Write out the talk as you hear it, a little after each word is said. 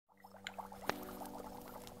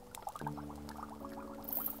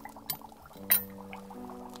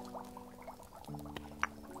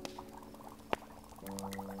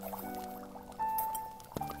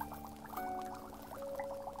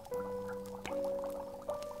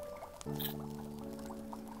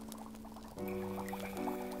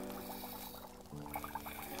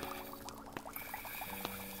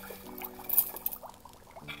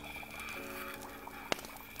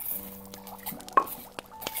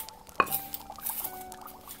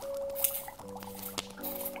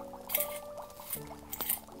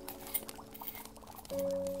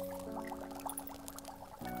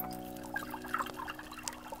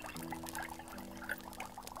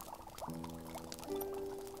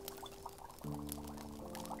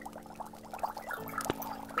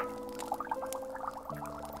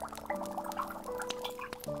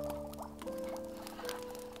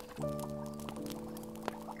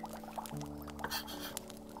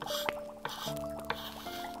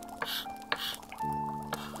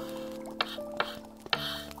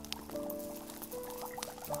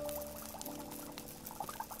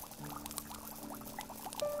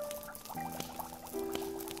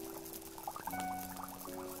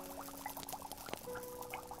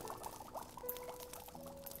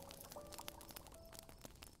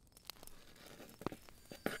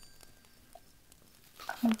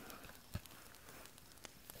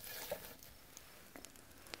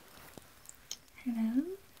Hello,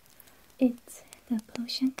 it's the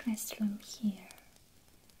potion classroom here,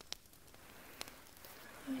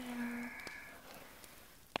 where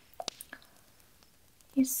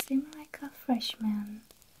you seem like a freshman,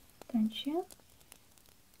 don't you?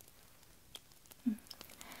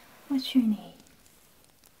 What's your name?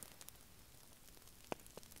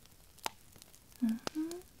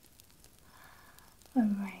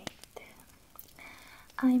 Alright,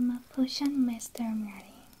 I'm a potion master Myaling.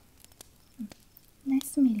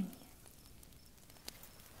 Nice meeting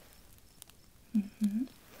you.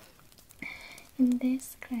 In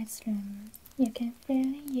this classroom, you can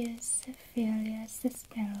freely use various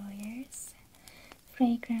spell oils,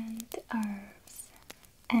 fragrant herbs,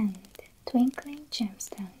 and twinkling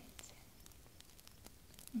gemstones.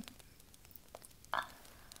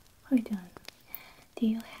 Hold on. Do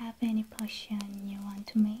you have any potion you want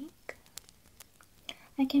to make?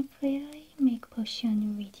 I can freely make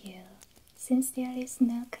potion with you, since there is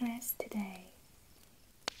no class today.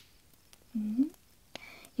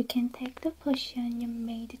 You can take the potion you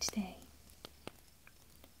made today.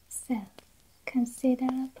 So, consider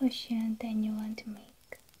a potion that you want to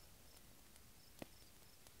make.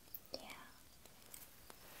 Yeah.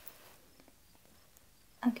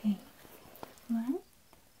 Okay. What?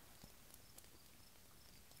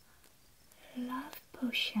 Love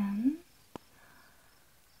potion?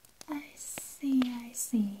 I see.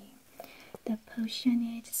 The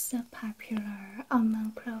potion is so popular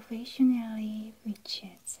among professional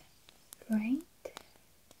witches, right?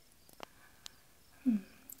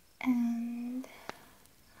 And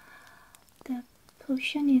the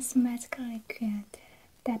potion is magical liquid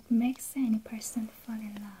that makes any person fall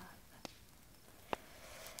in love.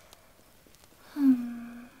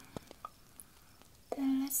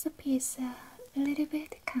 The recipe is a little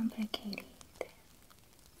bit complicated,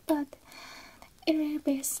 but it will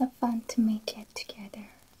be so fun to make it together.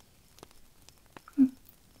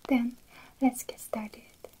 Then let's get started.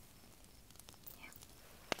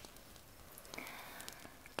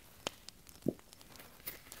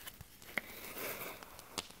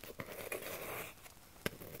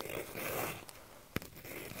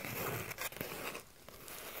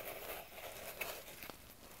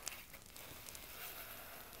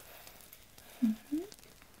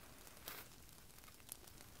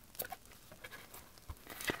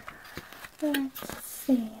 Let's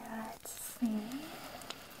see.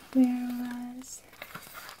 Where was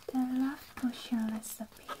the love potion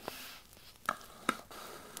recipe?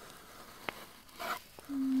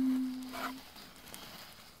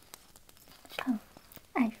 Oh,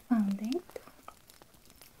 I found it.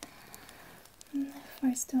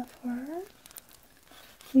 First of all,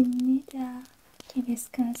 we need a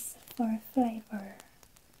hibiscus for flavor.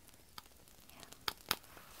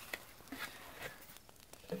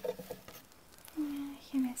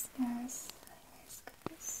 Hibiscus.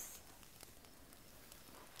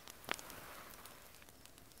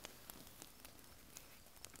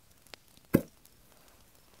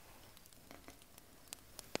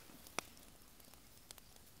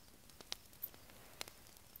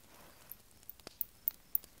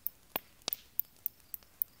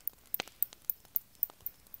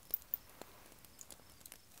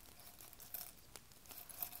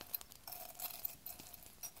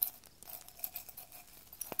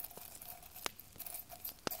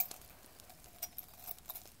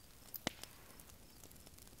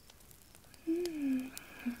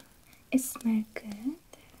 It smells good.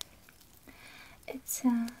 It's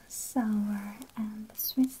a sour and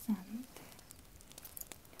sweet scent.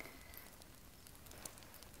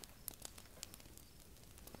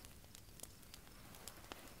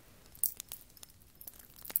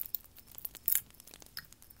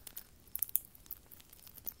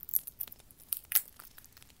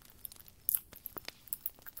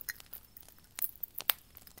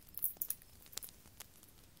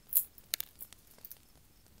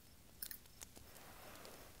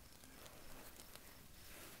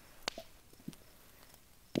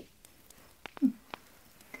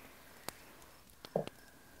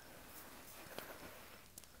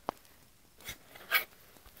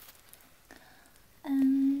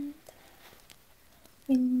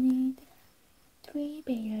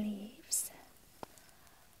 leaves,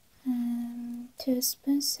 2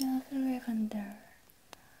 spoons of lavender,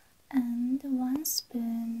 and 1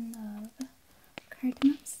 spoon of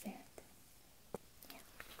cardamom seed.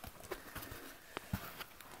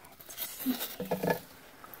 Let's see.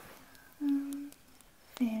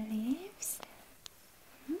 Bay leaves.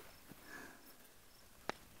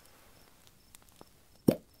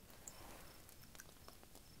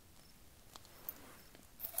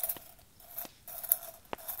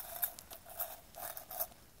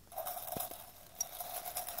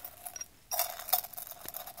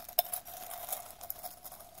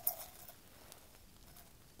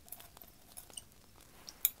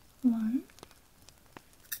 One,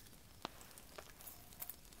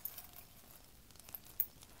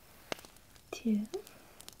 2,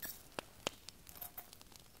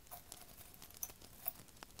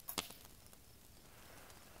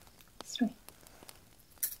 3.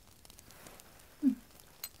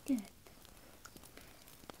 Good.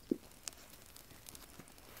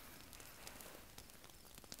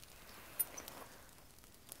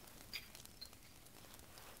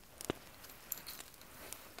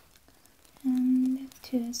 And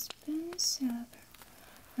 2 spoons of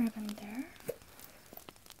lavender.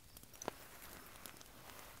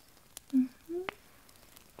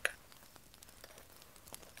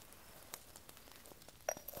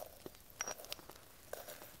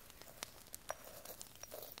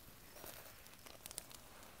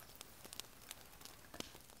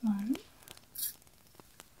 One,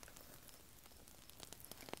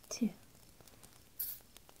 2.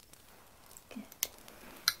 Good.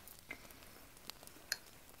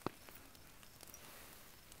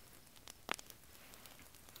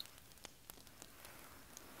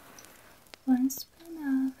 One spoon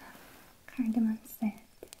of cardamom seed.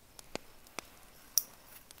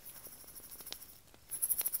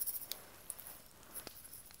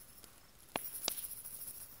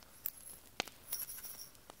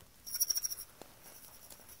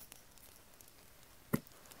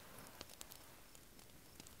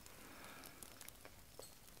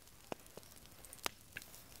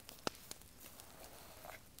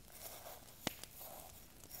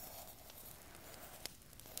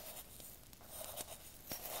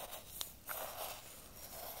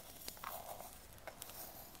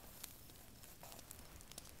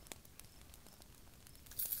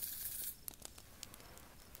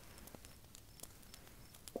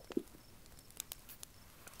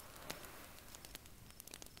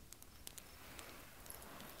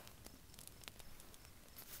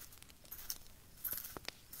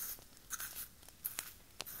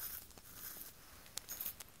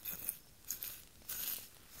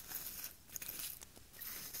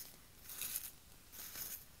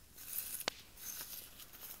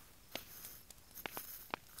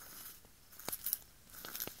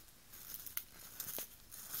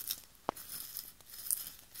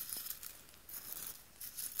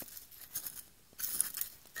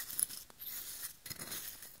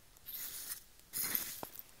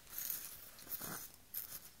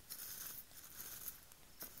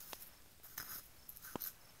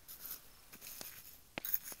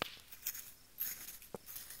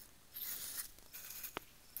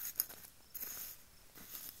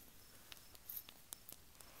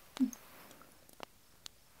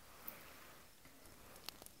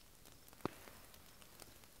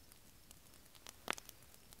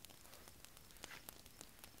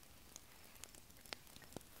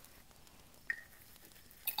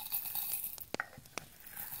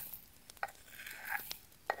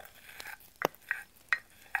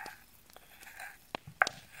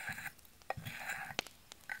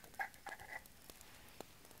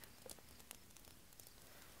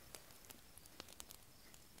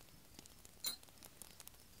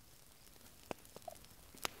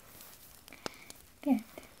 Good.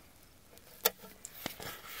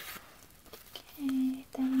 Okay,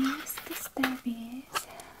 the next step is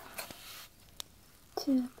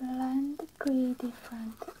to blend 3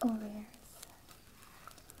 different oils.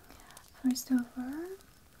 First of all,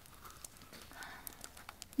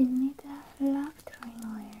 we need a love drying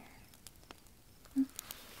oil.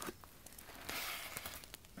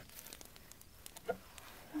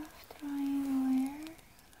 Love drying oil,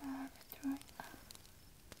 love drying.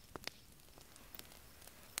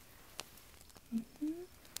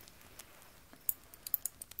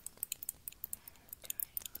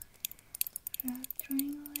 Love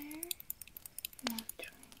drying oil, love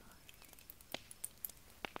drying oil.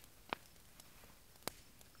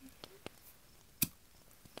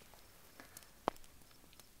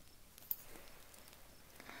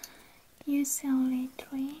 Use only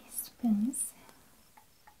 3 spoons.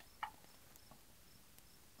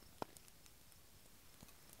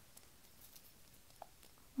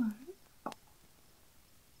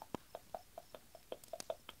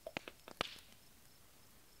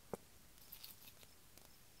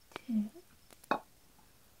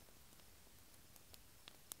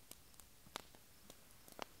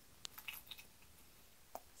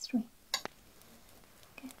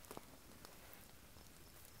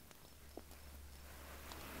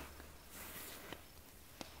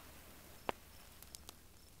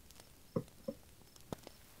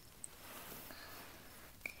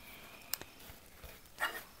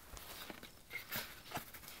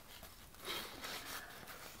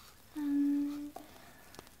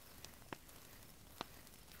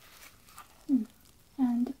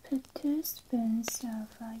 2 spoons of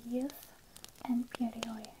youth and beauty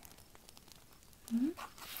oil.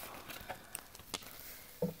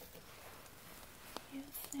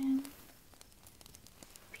 Youth and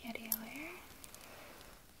beauty oil.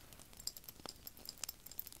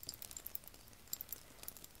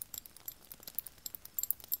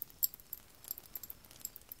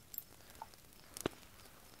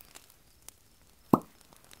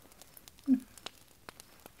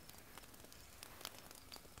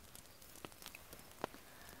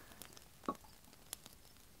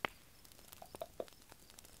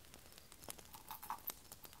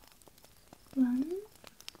 One,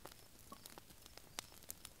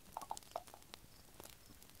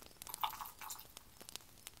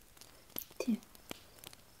 two.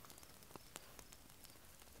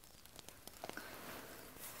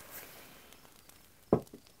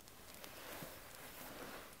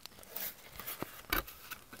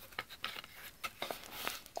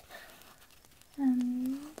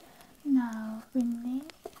 And now we need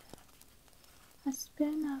a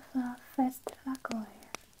spoon of fast rock oil.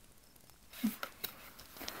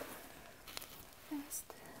 Fast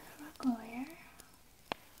rock oil.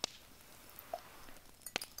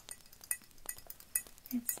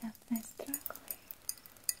 It's a fast rock oil.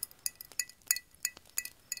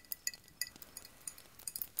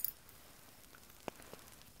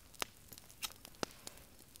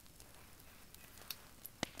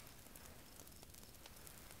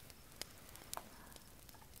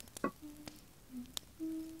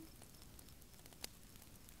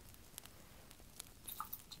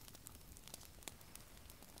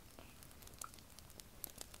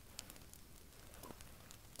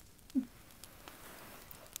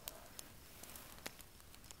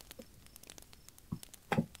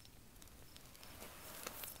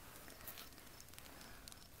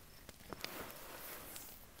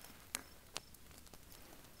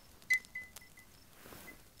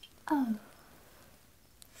 Oh,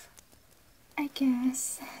 I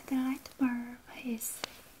guess the light bulb is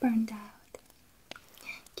burned out.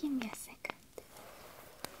 Give me a second.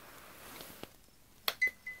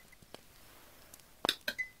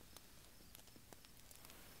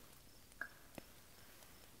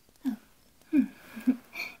 Oh,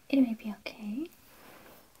 it will be okay.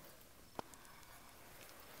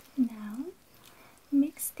 Now,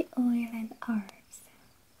 mix the oil and herbs.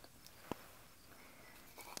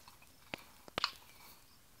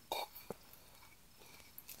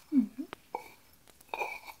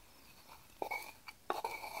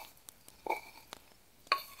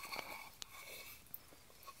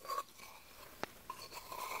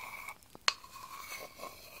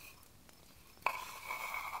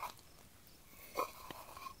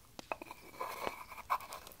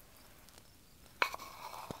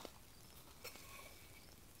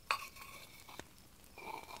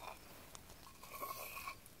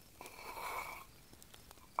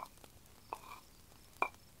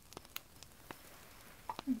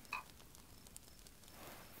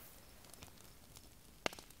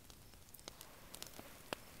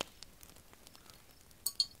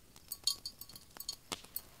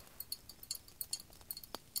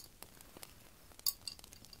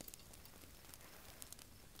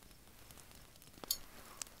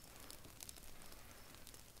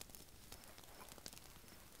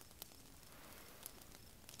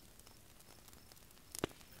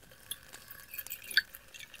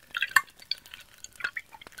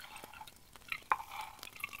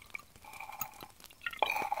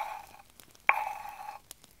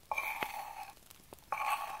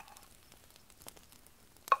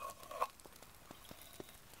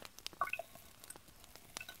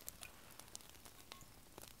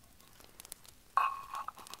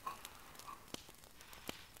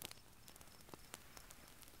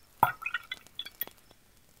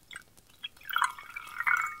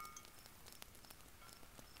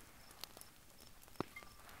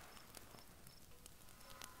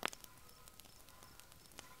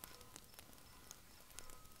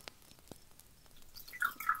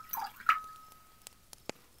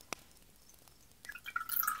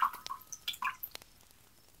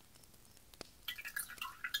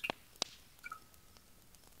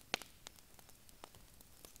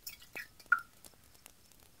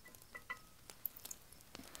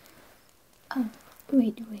 Oh,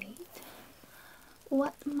 wait.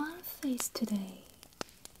 What month is today?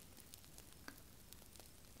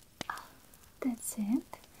 Oh, that's it.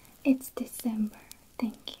 It's December.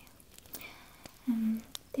 Thank you.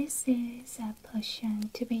 This is a potion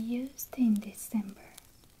to be used in December.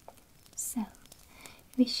 So,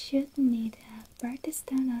 we should need a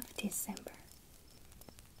birthstone of December.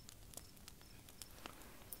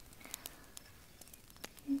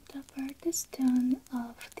 The birthstone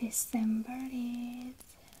of December is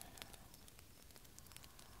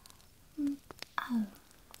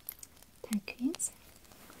turquoise.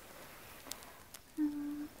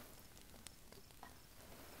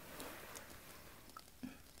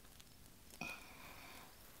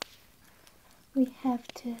 We have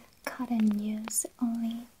to cut and use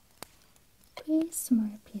only 3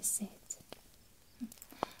 small pieces,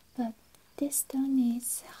 but this stone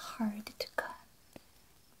is hard to cut,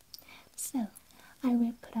 so I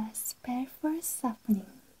will put a spell for softening.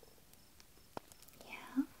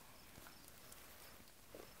 Yeah.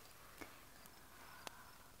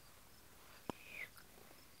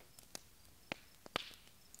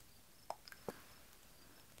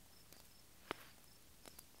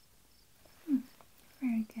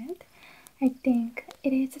 Very good. I think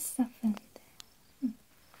it is softened.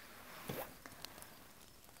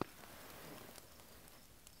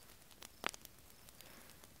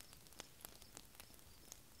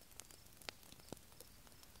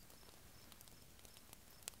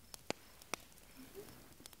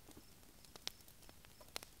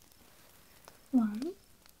 One,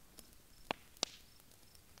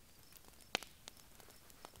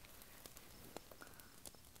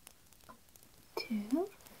 two,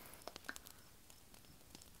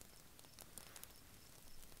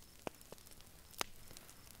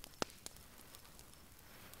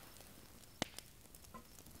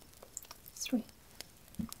 three.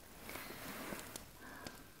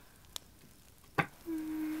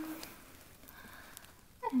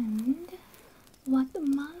 And what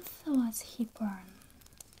month was he born?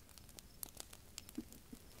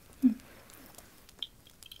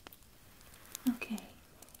 Okay,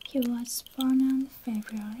 he was born on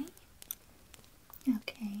February.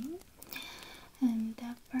 Okay, and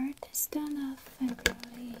the birthstone of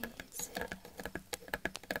February is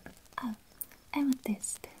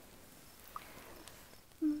amethyst.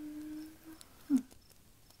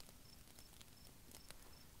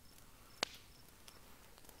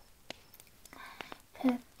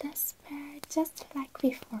 Put the spell just like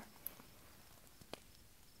before.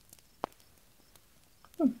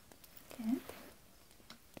 Good.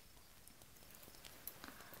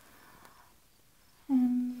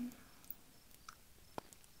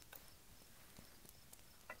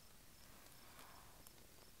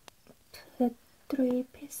 Put 3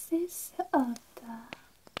 pieces of the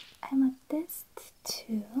amethyst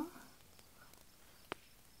too.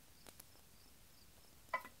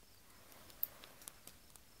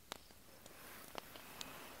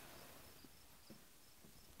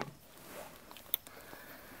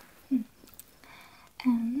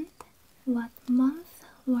 And what month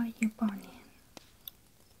were you born in?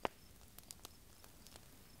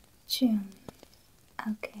 June.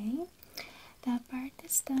 Okay. The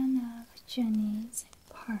birthstone of June is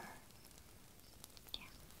pearl. Yeah.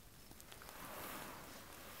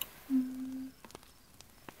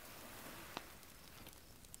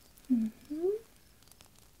 Yeah.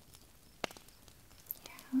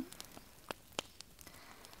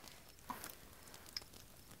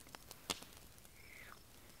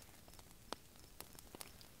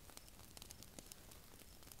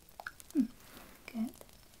 Good.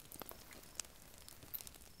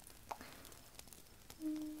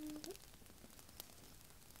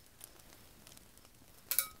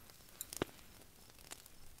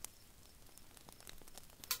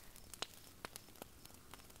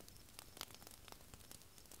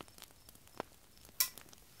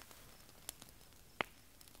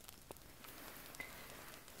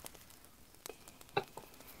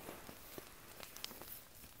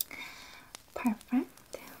 Perfect.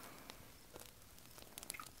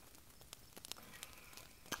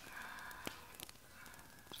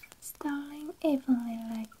 Starting evenly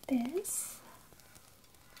like this.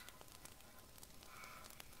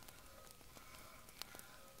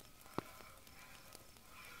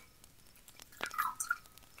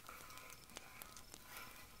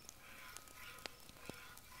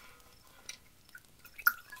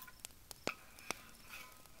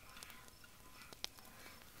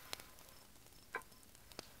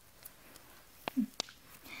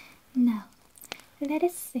 Now, let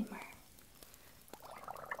it simmer.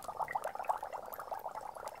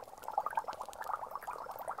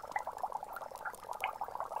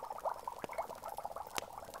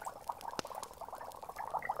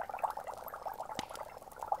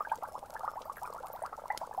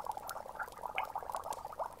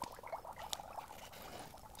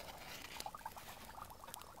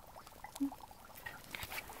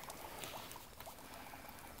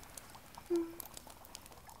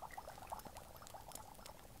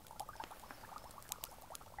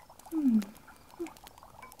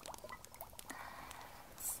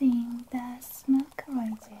 the smoke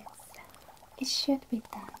rises, it should be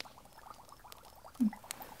done.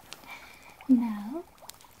 Now,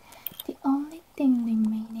 the only thing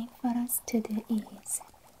remaining for us to do is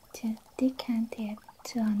to decant it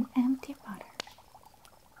to an empty bottle.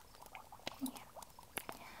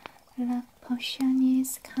 Love potion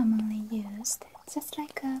is commonly used just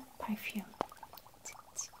like a perfume.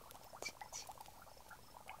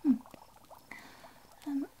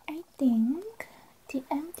 I think the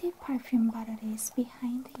empty perfume bottle is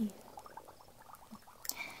behind you.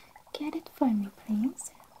 Get it for me,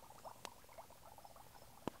 please.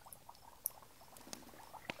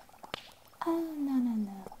 Oh,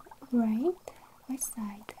 no. Right? What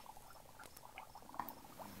side?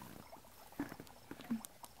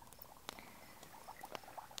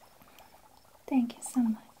 Thank you so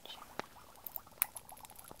much.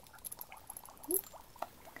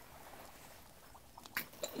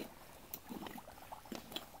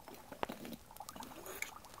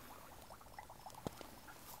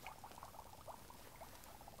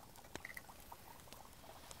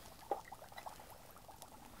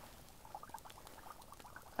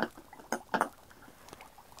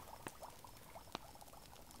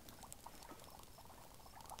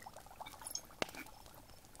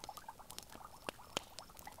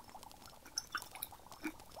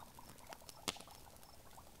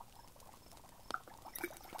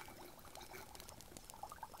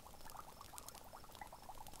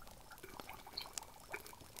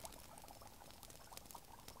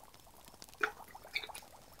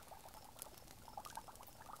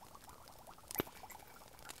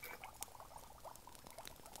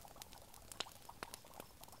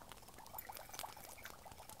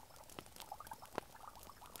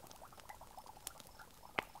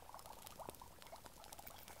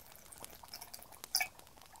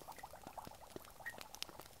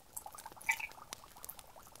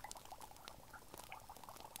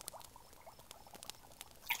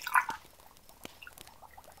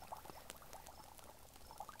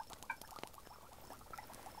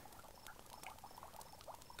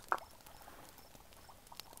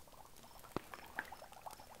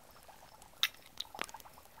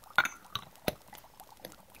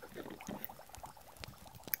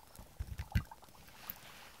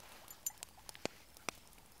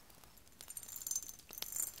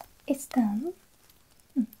 It's done.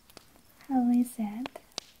 How is it?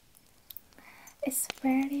 It's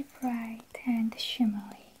very bright and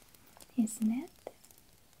shimmery, isn't it?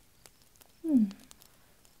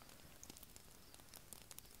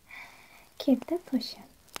 Keep the potion.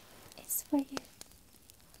 It's for you.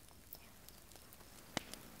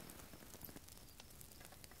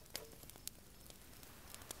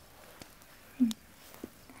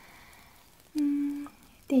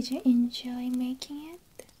 Did you enjoy making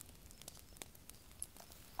it?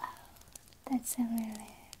 That's a relief.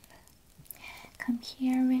 Come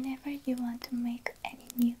here whenever you want to make any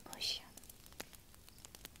new potion.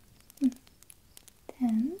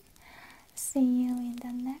 Then, see you in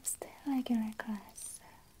the next regular class.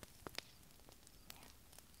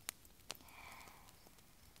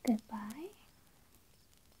 Goodbye.